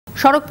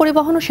সড়ক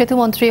পরিবহন ও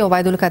সেতুমন্ত্রী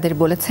ওবায়দুল কাদের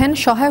বলেছেন,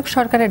 সহায়ক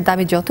সরকারের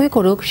দাবি যতই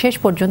করুক শেষ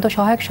পর্যন্ত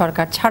সহায়ক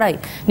সরকার ছাড়াই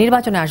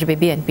নির্বাচনে আসবে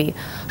বিএনপি।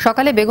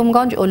 সকালে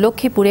বেগমগঞ্জ ও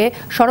লক্ষ্মীপুরে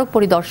সড়ক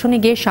পরিদর্শনে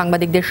গিয়ে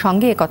সাংবাদিকদের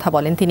সঙ্গে কথা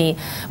বলেন তিনি।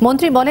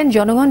 মন্ত্রী বলেন,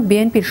 জনগণ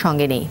বিএনপির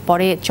সঙ্গে নেই।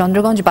 পরে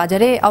চন্দ্রগঞ্জ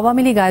বাজারে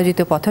আওয়ামী লীগ আয়োজিত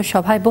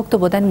পথসভায়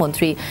বক্তব্য দেন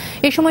মন্ত্রী।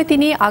 এ সময়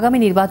তিনি আগামী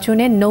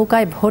নির্বাচনে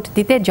নৌকায় ভোট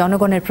দিতে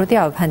জনগণের প্রতি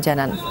আহ্বান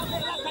জানান।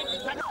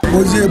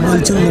 ওই যে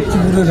বলছেন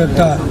লক্ষ্মীপুরের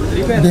একটা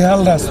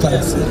বেহাল রাস্তা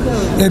আছে,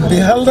 এই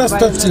বেহাল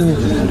রাস্তার চেয়েও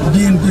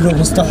বিএনপির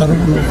অবস্থা আরো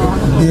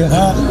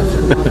বেহাল।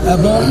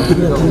 এবং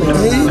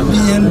এই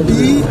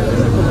বিএনপি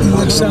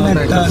ইলেকশন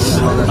একটা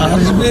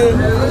আসবে,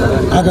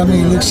 আগামী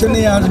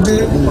ইলেকশনে আসবে।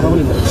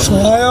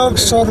 সহায়ক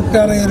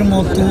সরকারের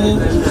মতো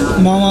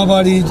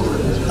মামাবাড়ির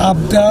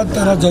আবদার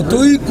তারা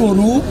যতই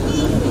করুক,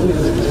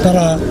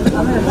 তারা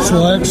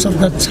সহায়ক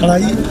সরকার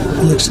ছাড়াই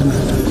ইলেকশন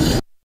আসবে।